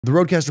The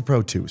Rodecaster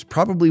Pro 2 is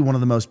probably one of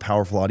the most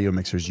powerful audio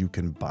mixers you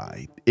can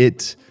buy.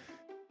 It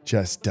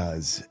just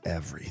does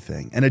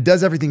everything, and it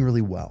does everything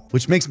really well,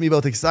 which makes me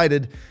both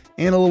excited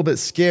and a little bit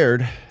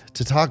scared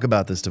to talk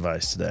about this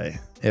device today.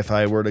 If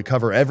I were to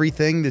cover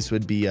everything, this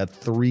would be a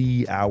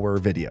 3-hour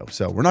video.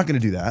 So we're not gonna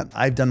do that.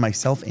 I've done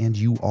myself and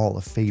you all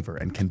a favor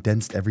and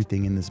condensed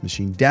everything in this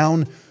machine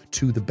down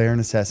to the bare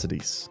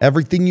necessities.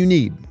 Everything you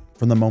need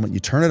from the moment you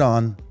turn it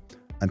on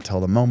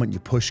until the moment you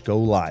push go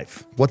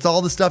live. What's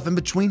all the stuff in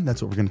between?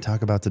 That's what we're gonna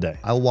talk about today.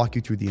 I'll walk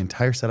you through the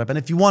entire setup. And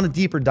if you want a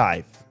deeper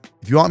dive,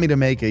 if you want me to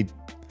make it's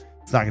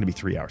not gonna be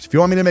 3 hours. If you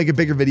want me to make a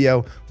bigger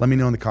video, let me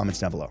know in the comments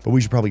down below. But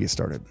we should probably get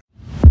started.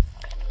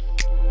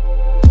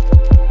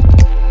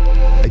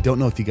 I don't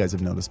know if you guys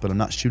have noticed, but I'm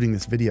not shooting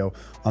this video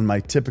on my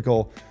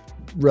typical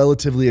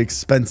relatively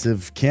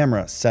expensive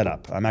camera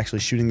setup. I'm actually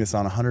shooting this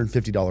on a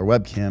 $150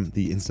 webcam,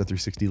 the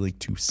Insta360 Link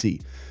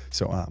 2C.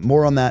 So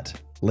more on that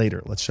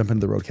later. Let's jump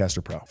into the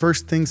Rodecaster Pro.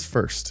 First things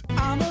first.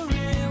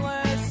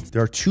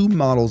 There are two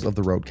models of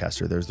the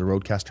Rodecaster. There's the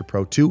Rodecaster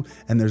Pro 2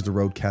 and there's the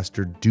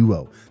Rodecaster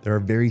Duo. There are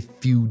very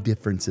few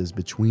differences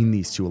between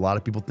these two. A lot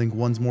of people think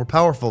one's more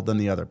powerful than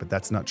the other, but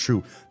that's not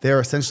true. They are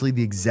essentially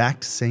the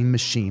exact same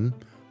machine.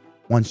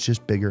 One's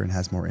just bigger and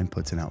has more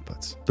inputs and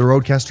outputs. The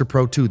Rodecaster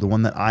Pro 2, the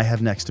one that I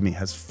have next to me,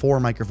 has 4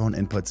 microphone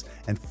inputs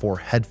and 4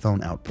 headphone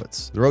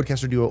outputs. The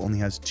Rodecaster Duo only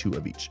has 2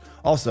 of each.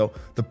 Also,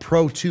 the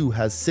Pro 2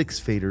 has 6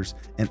 faders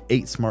and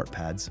 8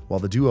 Smartpads, while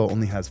the Duo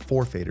only has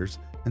 4 faders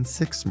and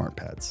 6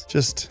 Smartpads.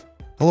 Just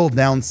a little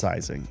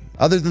downsizing.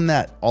 Other than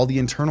that, all the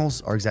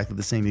internals are exactly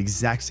the same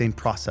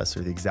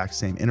processor, the exact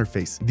same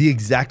interface, the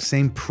exact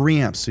same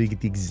preamps, so you get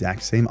the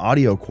exact same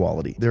audio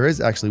quality. There is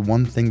actually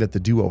one thing that the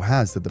Duo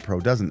has that the Pro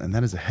doesn't, and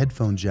that is a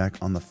headphone jack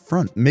on the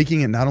front,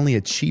 making it not only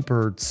a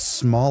cheaper,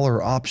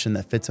 smaller option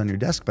that fits on your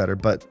desk better,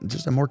 but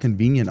just a more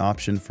convenient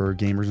option for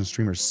gamers and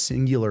streamers,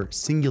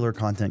 singular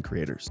content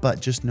creators.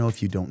 But just know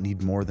if you don't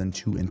need more than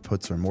 2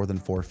 inputs or more than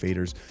 4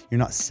 faders, you're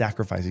not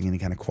sacrificing any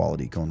kind of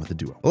quality going with the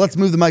Duo. Well, let's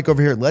move the mic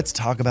over here. Let's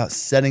talk about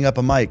setting up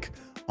a mic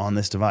on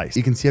this device.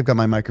 You can see I've got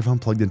my microphone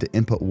plugged into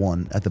input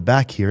 1 at the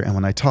back here, and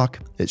when I talk,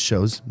 it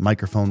shows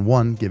microphone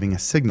 1 giving a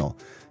signal.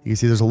 You can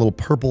see there's a little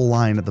purple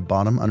line at the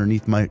bottom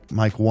underneath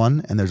mic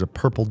 1, and there's a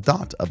purple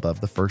dot above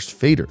the first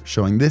fader,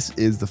 showing this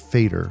is the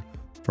fader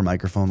for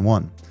microphone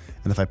 1.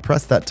 And if I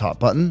press that top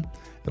button,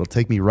 it'll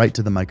take me right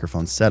to the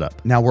microphone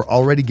setup. Now we're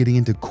already getting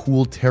into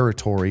cool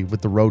territory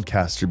with the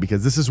Rodecaster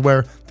because this is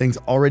where things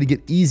already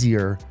get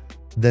easier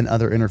than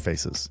other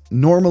interfaces.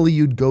 Normally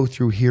you'd go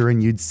through here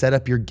and you'd set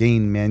up your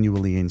gain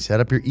manually and set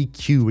up your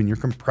EQ and your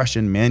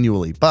compression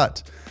manually,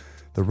 but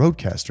the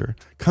Rodecaster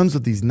comes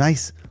with these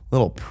nice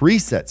little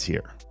presets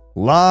here.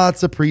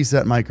 Lots of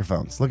preset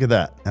microphones. Look at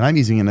that. And I'm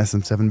using an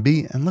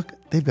SM7B, and look,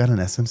 they've got an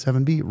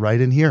SM7B right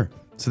in here.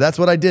 So that's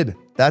what I did.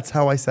 That's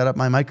how I set up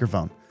my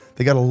microphone.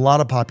 They got a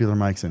lot of popular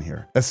mics in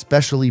here,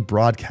 especially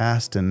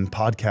broadcast and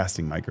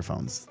podcasting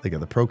microphones. They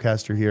got the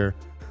Procaster here.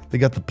 They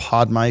got the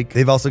pod mic.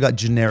 They've also got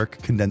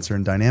generic condenser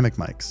and dynamic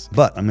mics.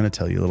 But I'm gonna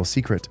tell you a little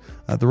secret.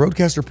 The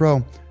Rodecaster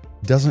Pro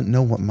doesn't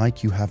know what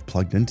mic you have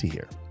plugged into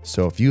here.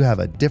 So if you have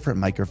a different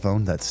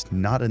microphone that's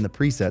not in the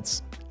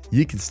presets,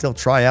 you can still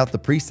try out the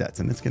presets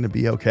and it's gonna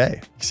be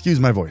okay. Excuse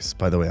my voice,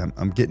 by the way,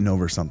 I'm getting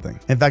over something.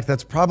 In fact,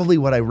 that's probably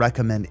what I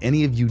recommend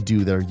any of you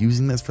do that are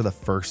using this for the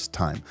first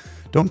time.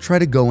 Don't try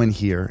to go in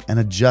here and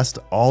adjust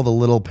all the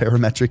little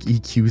parametric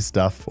EQ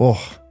stuff.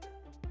 Oh,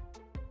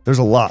 there's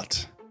a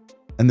lot.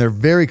 And they're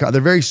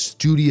very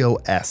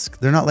studio-esque.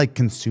 They're not like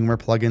consumer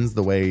plugins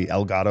the way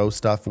Elgato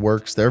stuff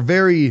works. They're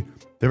very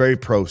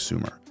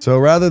prosumer. So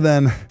rather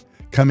than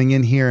coming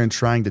in here and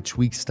trying to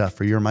tweak stuff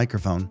for your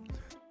microphone,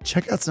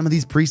 check out some of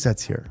these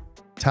presets here.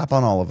 Tap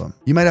on all of them.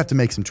 You might have to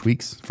make some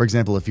tweaks. For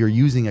example, if you're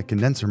using a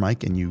condenser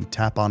mic and you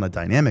tap on a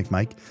dynamic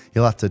mic,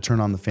 you'll have to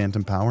turn on the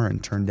phantom power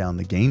and turn down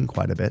the gain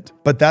quite a bit.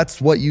 But that's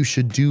what you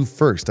should do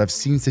first. I've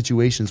seen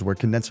situations where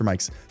condenser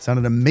mics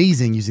sounded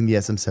amazing using the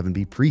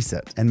SM7B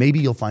preset, and maybe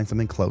you'll find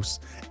something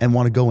close and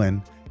want to go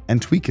in and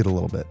tweak it a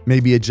little bit.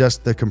 Maybe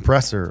adjust the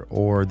compressor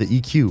or the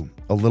EQ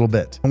a little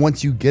bit. And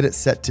once you get it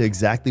set to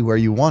exactly where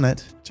you want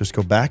it, just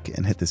go back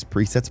and hit this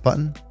presets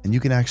button, and you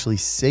can actually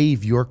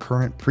save your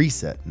current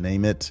preset.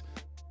 Name it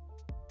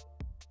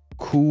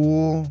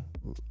Cool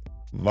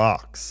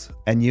Vox,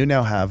 and you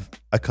now have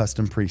a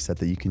custom preset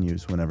that you can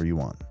use whenever you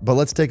want. But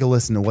let's take a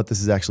listen to what this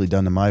has actually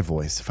done to my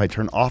voice. If I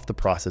turn off the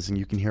processing,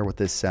 you can hear what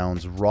this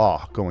sounds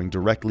raw, going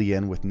directly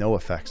in with no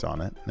effects on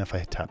it. And if I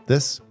tap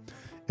this,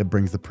 it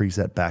brings the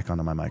preset back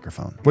onto my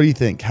microphone. What do you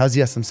think? How's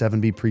the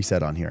SM7B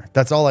preset on here?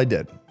 That's all I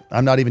did.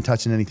 I'm not even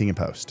touching anything in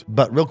post.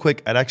 But real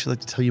quick, I'd actually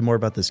like to tell you more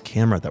about this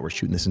camera that we're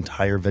shooting this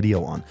entire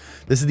video on.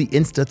 This is the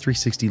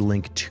Insta360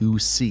 Link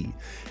 2C,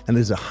 and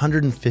there's a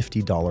 $150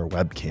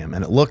 webcam,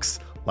 and it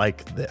looks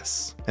like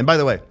this. And by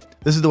the way,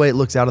 this is the way it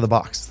looks out of the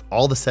box.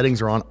 All the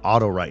settings are on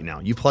auto right now.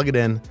 You plug it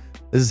in,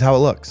 This is how it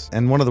looks.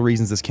 And one of the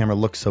reasons this camera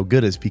looks so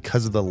good is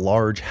because of the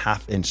large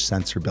 1/2-inch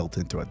sensor built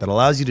into it that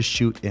allows you to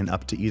shoot in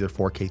up to either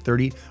 4K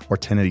 30 or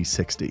 1080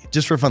 60.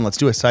 Just for fun, let's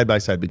do a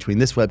side-by-side between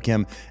this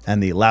webcam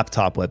and the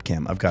laptop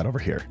webcam I've got over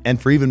here. And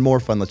for even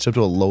more fun, let's jump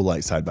to a low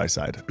light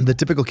side-by-side. The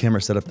typical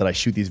camera setup that I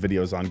shoot these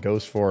videos on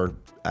goes for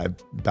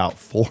about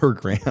 $4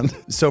 grand.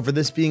 So for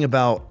this being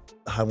about,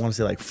 I want to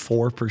say like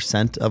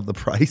 4% of the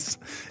price,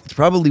 it's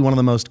probably one of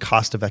the most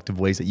cost-effective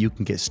ways that you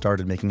can get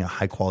started making a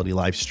high-quality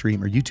live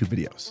stream or YouTube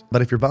videos.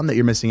 But if you're bummed that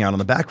you're missing out on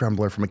the background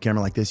blur from a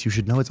camera like this, you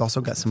should know it's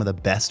also got some of the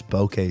best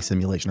bokeh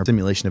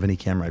simulation of any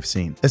camera I've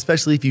seen.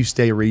 Especially if you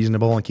stay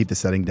reasonable and keep the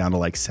setting down to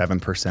like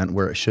 7%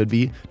 where it should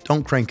be.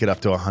 Don't crank it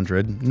up to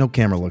 100. No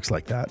camera looks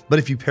like that. But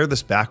if you pair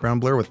this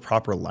background blur with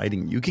proper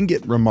lighting, you can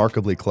get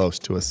remarkably close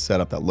to a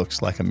setup that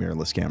looks like a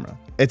mirrorless camera.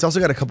 It's also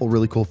got a couple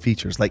really cool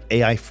features like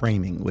AI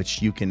framing,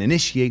 which you can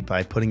initiate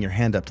by putting your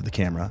hand up to the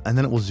camera, and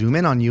then it will zoom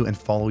in on you and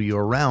follow you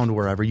around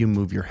wherever you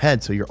move your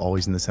head, so you're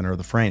always in the center of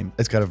the frame.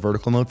 It's got a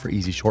vertical mode for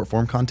easy short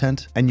form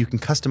content, and you can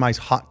customize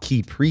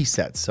hotkey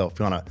presets. So if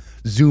you want to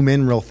zoom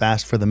in real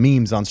fast for the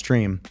memes on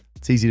stream,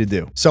 it's easy to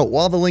do. So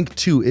while the Link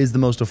 2 is the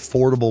most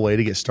affordable way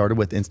to get started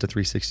with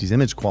Insta360's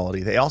image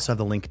quality, they also have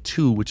the Link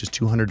 2, which is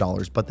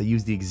 $200, but they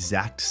use the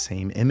exact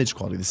same image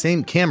quality, the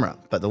same camera,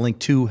 but the Link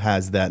 2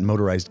 has that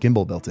motorized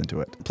gimbal built into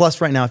it. Plus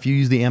right now, if you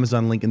use the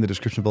Amazon link in the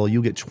description below,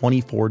 you'll get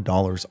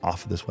 $24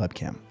 off of this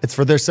webcam. It's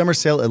for their summer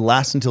sale. It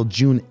lasts until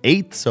June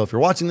 8th. So if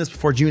you're watching this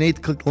before June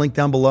 8th, click the link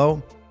down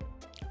below.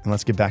 And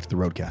let's get back to the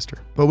Rodecaster.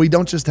 But we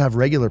don't just have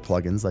regular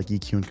plugins like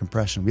EQ and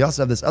compression. We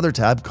also have this other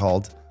tab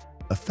called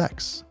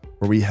Effects,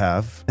 where we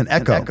have an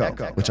echo,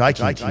 which I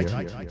can't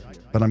hear,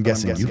 but I'm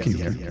guessing you can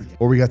hear.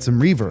 Or we got some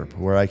reverb,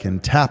 where I can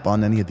tap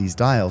on any of these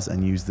dials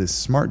and use this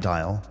smart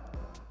dial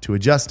to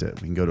adjust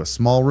it. We can go to a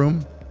small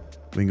room,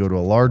 we can go to a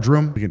large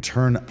room, we can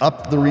turn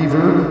up the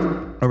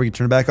reverb, or we can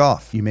turn it back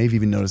off. You may have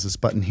even noticed this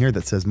button here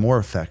that says more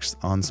effects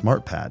on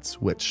Smartpads,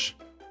 which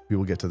we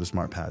will get to the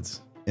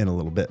Smartpads in a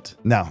little bit.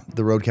 Now,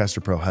 the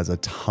Rodecaster Pro has a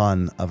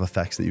ton of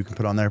effects that you can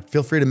put on there.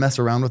 Feel free to mess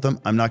around with them.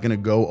 I'm not gonna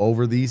go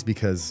over these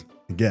because,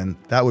 again,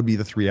 that would be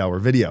the 3-hour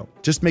video.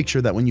 Just make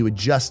sure that when you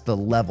adjust the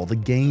level, the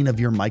gain of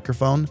your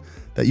microphone,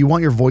 that you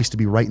want your voice to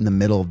be right in the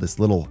middle of this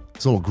little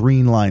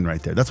green line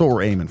right there. That's what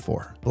we're aiming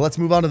for. But let's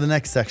move on to the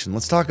next section.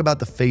 Let's talk about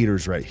the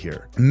faders right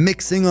here.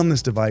 Mixing on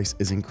this device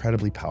is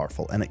incredibly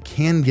powerful and it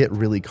can get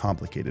really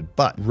complicated,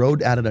 but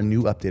Rode added a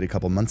new update a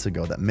couple months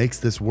ago that makes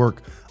this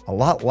work a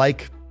lot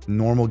like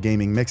normal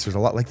gaming mixers, a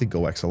lot like the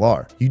Go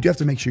XLR. You do have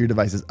to make sure your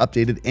device is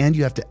updated and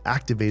you have to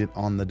activate it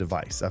on the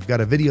device. I've got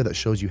a video that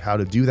shows you how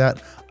to do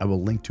that. I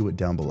will link to it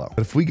down below.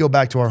 But if we go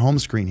back to our home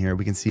screen here,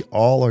 we can see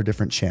all our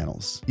different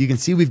channels. You can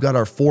see we've got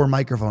our 4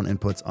 microphone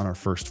inputs on our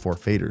first 4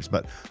 faders,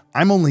 but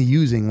I'm only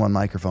using 1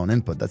 microphone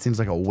input. That seems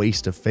like a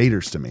waste of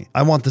faders to me.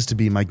 I want this to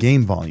be my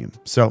game volume.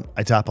 So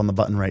I tap on the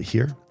button right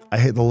here. I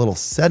hit the little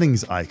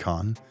settings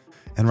icon.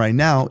 And right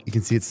now you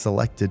can see it's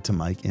selected to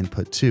mic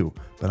input 2,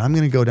 but I'm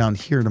going to go down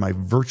here to my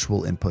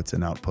virtual inputs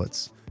and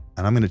outputs,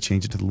 and I'm going to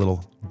change it to the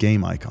little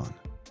game icon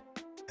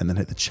and then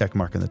hit the check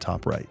mark in the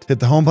top right. Hit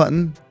the home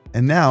button.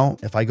 And now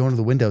if I go into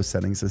the Windows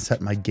settings and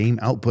set my game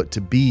output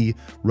to be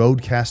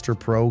Rodecaster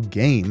Pro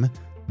game,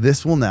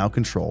 this will now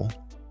control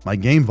my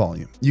game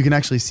volume. You can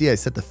actually see I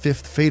set the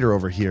 5th fader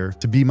over here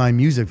to be my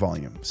music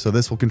volume. So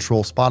this will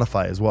control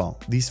Spotify as well.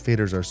 These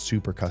faders are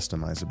super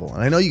customizable.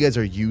 And I know you guys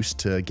are used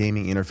to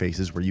gaming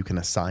interfaces where you can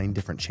assign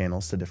different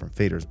channels to different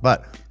faders,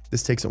 but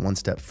this takes it one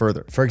step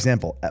further. For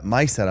example, at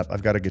my setup,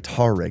 I've got a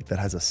guitar rig that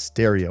has a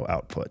stereo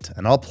output,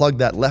 and I'll plug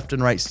that left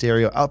and right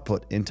stereo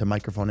output into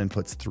microphone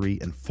inputs 3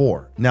 and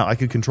 4. Now I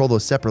could control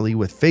those separately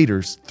with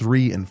faders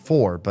 3 and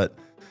 4, but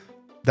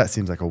that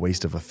seems like a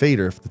waste of a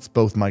fader if it's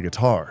both my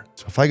guitar.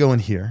 So if I go in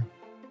here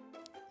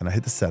and I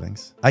hit the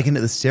settings, I can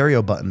hit the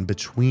stereo button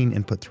between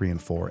input 3 and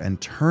 4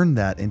 and turn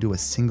that into a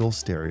single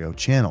stereo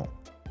channel.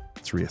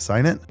 Let's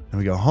reassign it and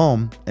we go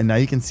home. And now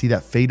you can see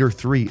that fader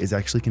 3 is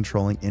actually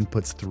controlling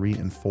inputs 3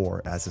 and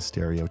 4 as a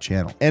stereo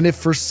channel. And if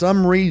for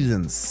some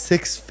reason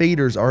 6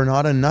 faders are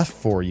not enough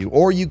for you,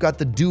 or you got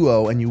the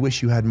Duo and you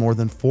wish you had more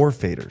than 4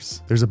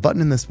 faders, there's a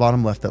button in this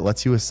bottom left that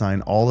lets you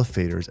assign all the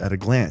faders at a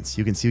glance.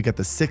 You can see we got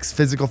the 6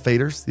 physical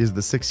faders. These are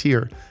the 6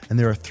 here. And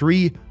there are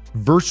 3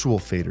 virtual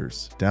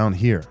faders down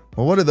here.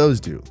 Well, what do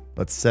those do?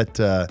 Let's set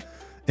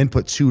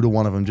input 2 to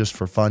one of them just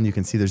for fun. You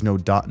can see there's no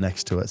dot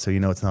next to it, so you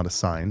know it's not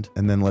assigned.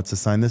 And then let's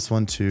assign this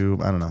one to,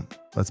 I don't know,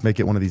 let's make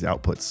it one of these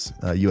outputs,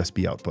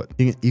 USB output.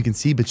 You can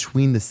see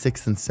between the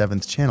 6th and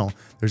 7th channel,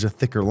 there's a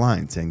thicker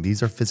line saying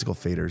these are physical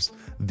faders,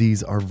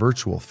 these are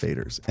virtual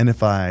faders. And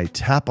if I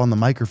tap on the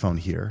microphone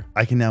here,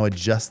 I can now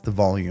adjust the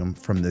volume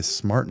from this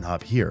smart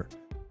knob here.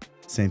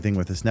 Same thing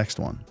with this next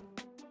one.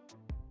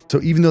 So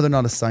even though they're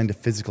not assigned to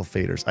physical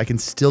faders, I can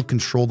still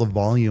control the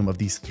volume of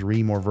these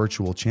 3 more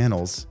virtual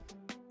channels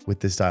with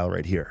this dial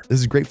right here. This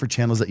is great for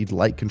channels that you'd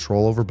like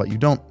control over, but you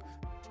don't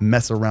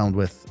mess around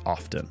with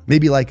often.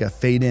 Maybe like a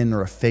fade in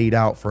or a fade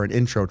out for an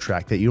intro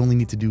track that you only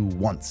need to do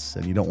once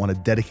and you don't want to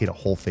dedicate a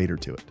whole fader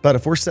to it. But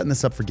if we're setting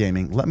this up for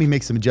gaming, let me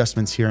make some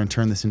adjustments here and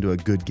turn this into a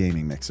good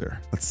gaming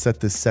mixer. Let's set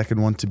this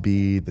second one to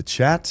be the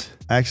chat.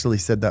 I actually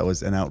said that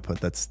was an output.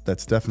 That's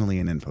definitely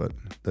an input.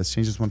 Let's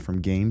change this one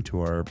from game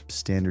to our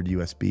standard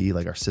USB,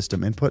 like our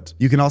system input.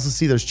 You can also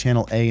see there's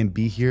channel A and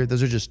B here.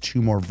 Those are just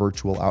two more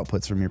virtual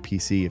outputs from your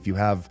PC. If you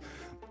have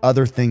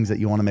other things that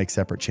you want to make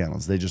separate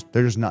channels, they're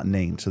just not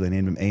named, so they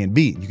named them A and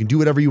B. You can do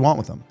whatever you want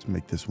with them. Let's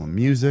make this one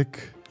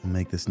music. We'll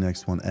make this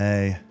next one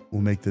A.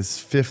 We'll make this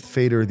fifth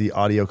fader the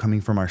audio coming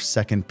from our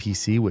second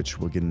PC, which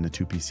we'll get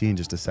into 2PC in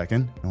just a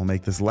second. And we'll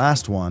make this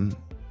last one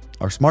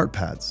our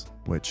Smartpads,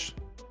 which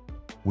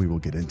we will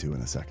get into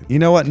in a second. You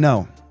know what?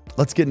 No.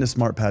 Let's get into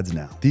Smartpads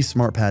now. These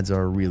Smartpads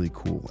are really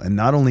cool. And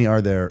not only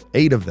are there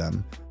 8 of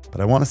them,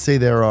 but I want to say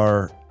there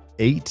are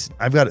 8.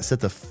 I've got it set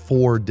to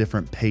 4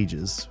 different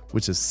pages,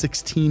 which is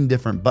 16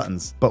 different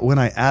buttons. But when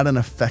I add an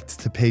effect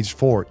to page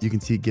 4, you can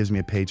see it gives me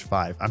a page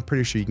 5. I'm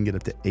pretty sure you can get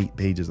up to 8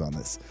 pages on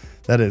this.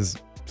 That is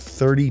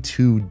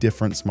 32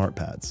 different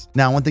Smartpads.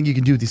 Now, one thing you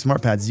can do with these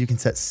Smartpads is you can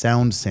set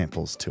sound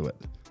samples to it.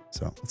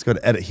 So let's go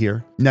to edit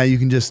here. Now you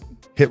can just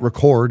hit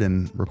record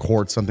and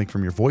record something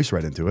from your voice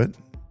right into it.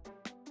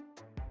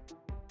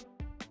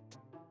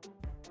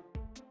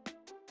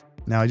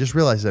 Now, I just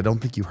realized I don't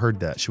think you heard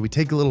that. Should we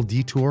take a little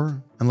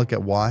detour and look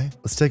at why?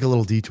 Let's take a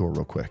little detour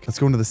real quick. Let's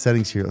go into the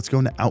settings here. Let's go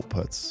into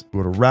outputs.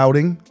 Go to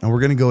routing, and we're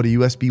going to go to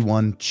USB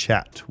 1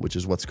 chat, which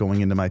is what's going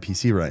into my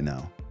PC right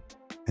now.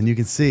 And you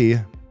can see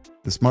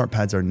the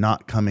Smartpads are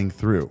not coming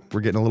through.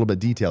 We're getting a little bit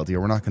detailed here.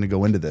 We're not going to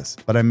go into this,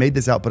 but I made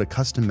this output a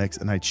custom mix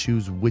and I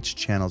choose which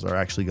channels are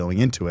actually going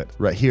into it.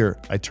 Right here,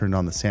 I turned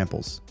on the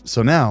samples.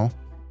 So now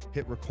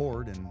hit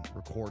record and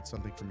record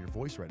something from your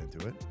voice right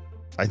into it.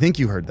 I think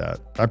you heard that.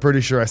 I'm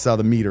pretty sure I saw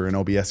the meter in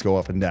OBS go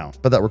up and down,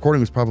 but that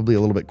recording was probably a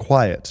little bit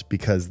quiet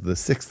because the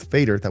 6th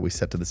fader that we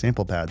set to the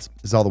sample pads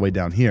is all the way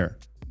down here.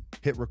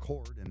 Hit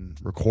record and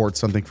record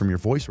something from your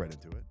voice right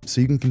into it. So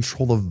you can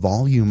control the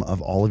volume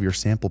of all of your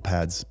sample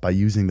pads by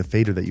using the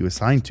fader that you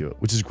assign to it,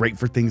 which is great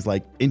for things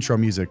like intro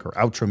music or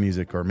outro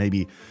music, or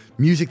maybe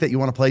music that you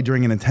want to play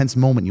during an intense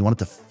moment. You want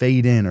it to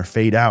fade in or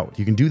fade out.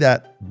 You can do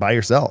that by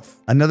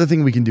yourself. Another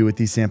thing we can do with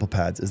these sample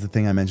pads is the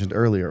thing I mentioned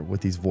earlier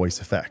with these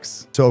voice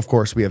effects. So of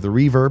course we have the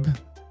reverb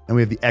and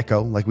we have the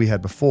echo like we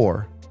had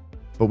before,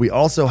 but we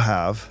also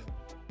have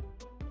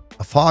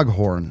a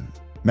foghorn,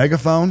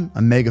 megaphone,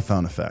 a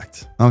megaphone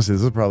effect. Honestly,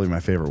 this is probably my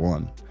favorite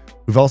one.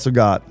 We've also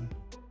got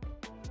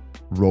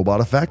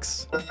robot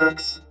effects.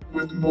 Effects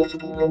with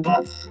multiple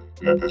robots.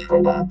 Like this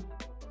robot,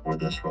 or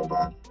this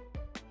robot,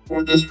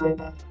 or this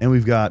robot. And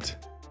we've got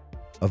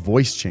a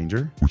voice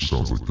changer, which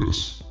sounds like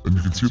this. And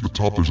you can see at the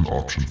top there's an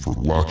option for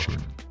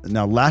latching.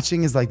 Now,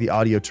 latching is like the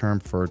audio term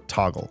for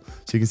toggle.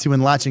 So you can see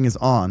when latching is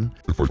on,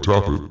 if I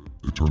tap it,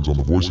 it turns on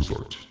the voice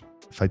effect.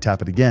 If I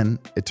tap it again,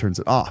 it turns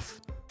it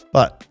off.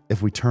 But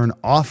if we turn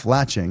off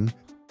latching,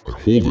 I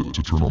hold it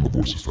to turn on the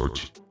voice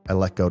effect. I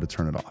let go to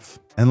turn it off.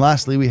 And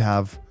lastly, we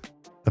have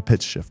a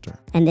pitch shifter.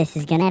 And this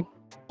is gonna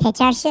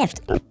pitch our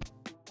shift. Up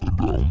and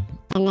down.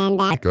 And then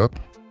back Up.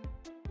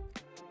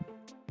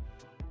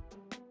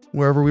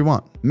 Wherever we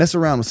want. Mess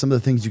around with some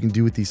of the things you can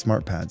do with these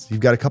Smartpads.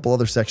 You've got a couple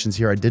other sections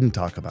here I didn't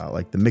talk about,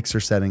 like the mixer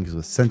settings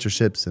with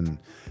censorships and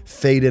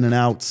fade in and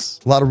outs.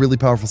 A lot of really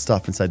powerful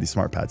stuff inside these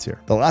Smartpads here.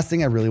 The last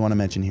thing I really want to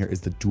mention here is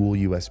the dual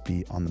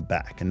USB on the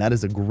back, and that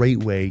is a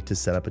great way to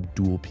set up a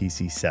dual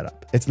PC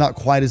setup. It's not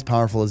quite as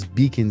powerful as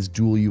Beacon's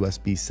dual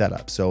USB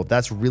setup, so if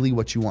that's really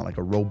what you want, like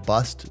a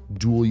robust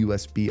dual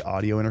USB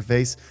audio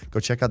interface, go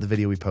check out the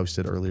video we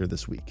posted earlier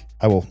this week.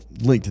 I will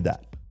link to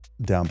that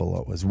down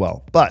below as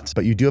well.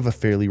 But you do have a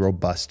fairly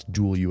robust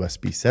dual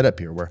USB setup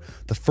here, where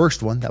the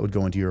first one that would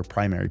go into your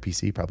primary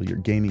PC, probably your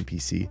gaming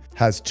PC,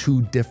 has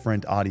 2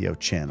 different audio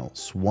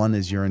channels. One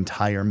is your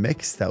entire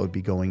mix that would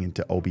be going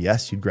into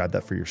OBS. You'd grab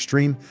that for your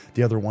stream.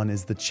 The other one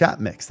is the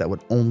chat mix that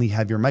would only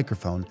have your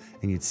microphone,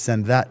 and you'd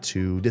send that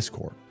to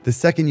Discord. The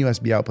second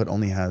USB output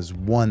only has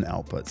 1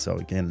 output. So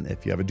again,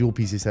 if you have a dual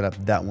PC setup,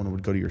 that one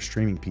would go to your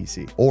streaming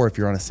PC. Or if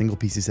you're on a single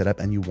PC setup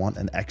and you want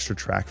an extra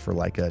track for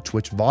like a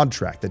Twitch VOD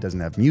track that doesn't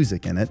have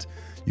music in it,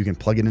 you can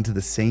plug it into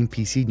the same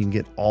PC and you can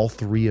get all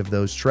 3 of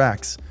those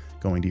tracks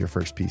going to your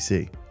first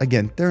PC.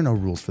 Again, there are no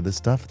rules for this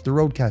stuff. The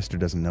Rodecaster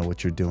doesn't know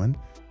what you're doing.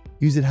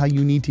 Use it how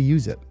you need to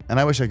use it. And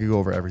I wish I could go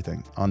over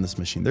everything on this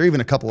machine. There are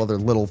even a couple other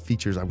little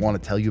features I want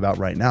to tell you about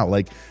right now.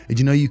 Like, did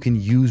you know you can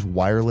use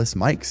wireless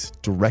mics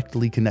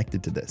directly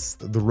connected to this?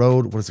 The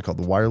Rode, what is it called?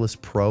 The Wireless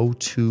Pro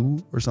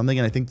 2 or something?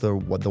 And I think the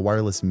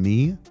Wireless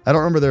Me? I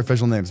don't remember their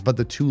official names, but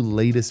the 2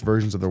 latest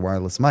versions of their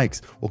wireless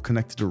mics will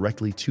connect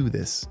directly to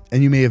this.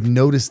 And you may have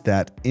noticed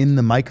that in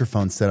the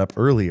microphone setup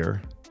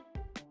earlier,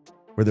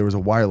 where there was a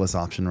wireless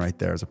option right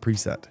there as a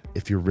preset.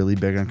 If you're really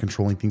big on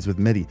controlling things with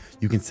MIDI,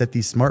 you can set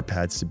these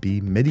Smartpads to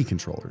be MIDI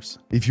controllers.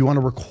 If you want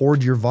to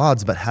record your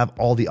VODs but have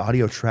all the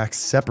audio tracks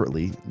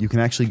separately, you can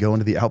actually go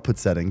into the output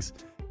settings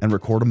and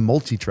record a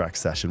multi-track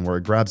session where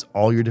it grabs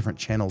all your different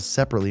channels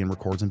separately and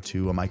records them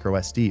to a micro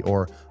SD,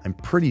 or I'm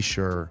pretty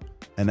sure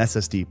an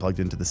SSD plugged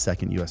into the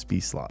second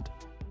USB slot.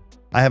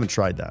 I haven't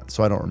tried that,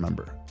 so I don't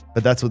remember.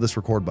 But that's what this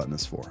record button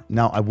is for.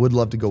 Now, I would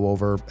love to go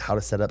over how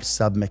to set up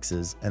sub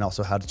mixes and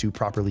also how to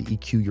properly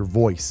EQ your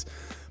voice,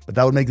 but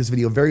that would make this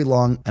video very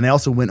long. And I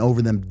also went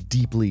over them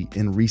deeply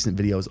in recent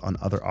videos on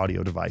other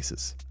audio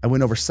devices. I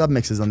went over sub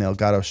mixes on the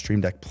Elgato Stream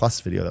Deck Plus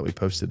video that we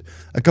posted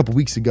a couple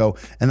weeks ago.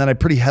 And then I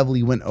pretty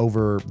heavily went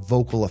over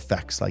vocal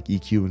effects like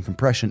EQ and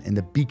compression in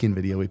the Beacon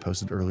video we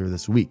posted earlier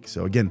this week.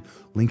 So again,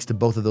 links to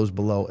both of those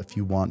below if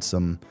you want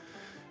some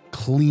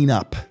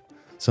cleanup,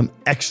 some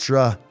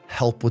extra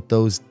help with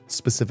those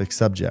specific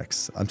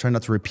subjects. I'm trying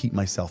not to repeat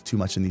myself too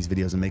much in these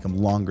videos and make them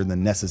longer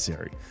than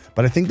necessary,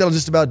 but I think that'll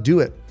just about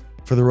do it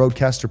for the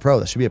Rodecaster Pro.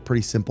 That should be a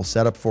pretty simple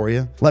setup for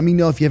you. Let me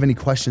know if you have any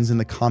questions in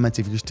the comments.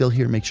 If you're still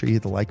here, make sure you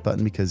hit the like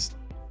button because,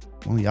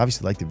 well, you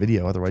obviously like the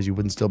video, otherwise you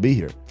wouldn't still be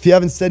here. If you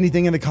haven't said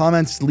anything in the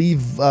comments,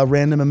 leave a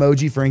random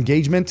emoji for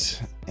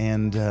engagement.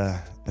 And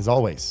as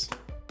always,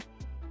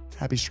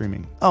 happy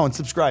streaming. Oh, and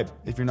subscribe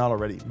if you're not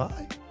already.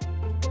 Bye.